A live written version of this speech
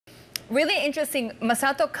really interesting,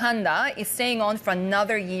 Masato Kanda is staying on for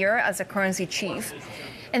another year as a currency chief.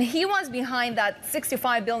 And he was behind that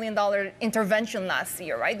 $65 billion intervention last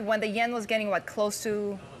year, right? When the yen was getting, what, close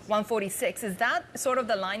to 146. Is that sort of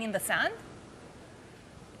the line in the sand?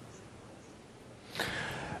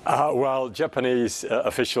 Well, Japanese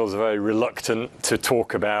officials are very reluctant to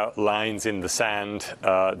talk about lines in the sand.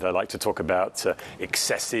 They like to talk about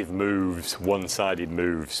excessive moves, one-sided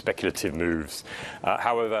moves, speculative moves.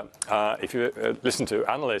 However, if you listen to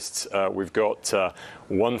analysts, we've got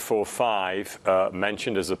 145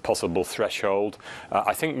 mentioned as a possible threshold.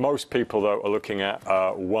 I think most people, though, are looking at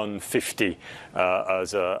 150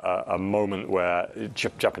 as a moment where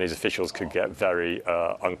Japanese officials could get very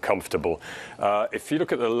uncomfortable. If you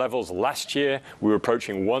look at the levels last year, we were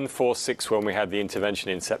approaching 146 when we had the intervention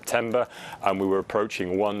in September, and we were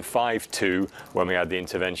approaching 152 when we had the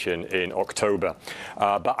intervention in October.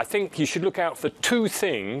 But I think you should look out for two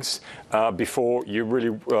things before you really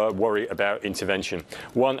worry about intervention.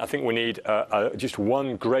 One, I think we need just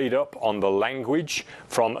one grade up on the language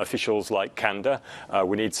from officials like Kanda.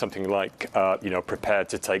 We need something like, prepared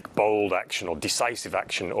to take bold action or decisive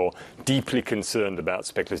action or deeply concerned about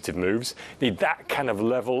speculative moves. Need that kind of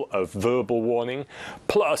level of verbal warning.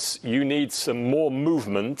 Plus, you need some more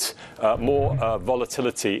movement, more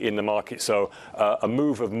volatility in the market. So a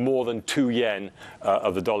move of more than 2 yen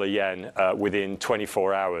of the dollar yen within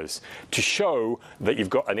 24 hours to show that you've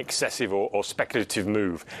got an excessive or speculative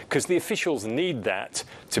move. Because the officials need that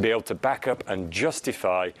to be able to back up and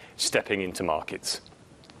justify stepping into markets.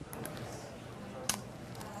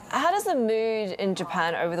 How does the mood in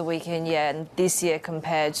Japan over the weekend yen this year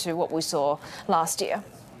compare to what we saw last year?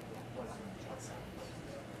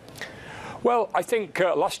 Well, I think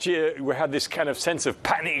last year we had this kind of sense of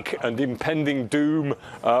panic and impending doom.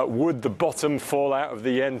 Would the bottom fall out of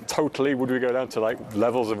the yen totally? Would we go down to like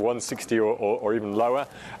levels of 160 or even lower?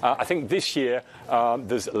 I think this year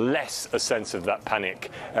there's less a sense of that panic.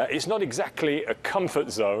 It's not exactly a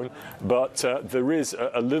comfort zone, but there is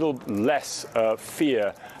a little less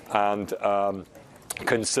fear and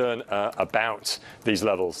concern about these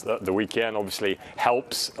levels. The weak yen obviously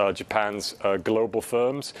helps Japan's global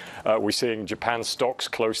firms. We're seeing Japan stocks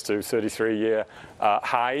close to 33-year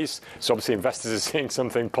highs. So obviously investors are seeing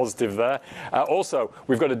something positive there. Also,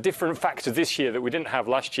 we've got a different factor this year that we didn't have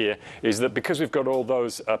last year, is that because we've got all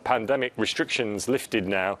those pandemic restrictions lifted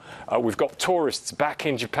now, we've got tourists back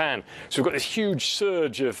in Japan. So we've got this huge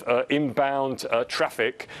surge of inbound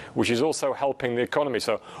traffic, which is also helping the economy.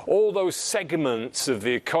 So all those segments of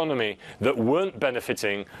the economy that weren't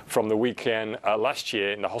benefiting from the weak yen last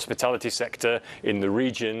year in the hospitality sector, in the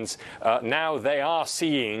regions, now they are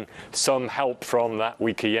seeing some help from that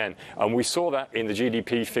weaker yen. And we saw that in the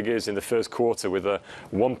GDP figures in the first quarter with a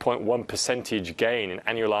 1.1% gain in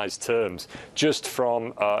annualized terms just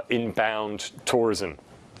from inbound tourism.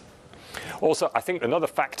 Also, I think another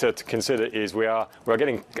factor to consider is we're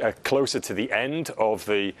getting closer to the end of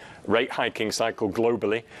the rate hiking cycle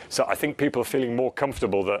globally. So I think people are feeling more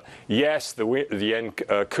comfortable that, yes, the yen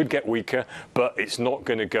could get weaker, but it's not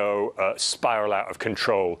going to go spiral out of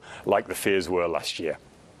control like the fears were last year.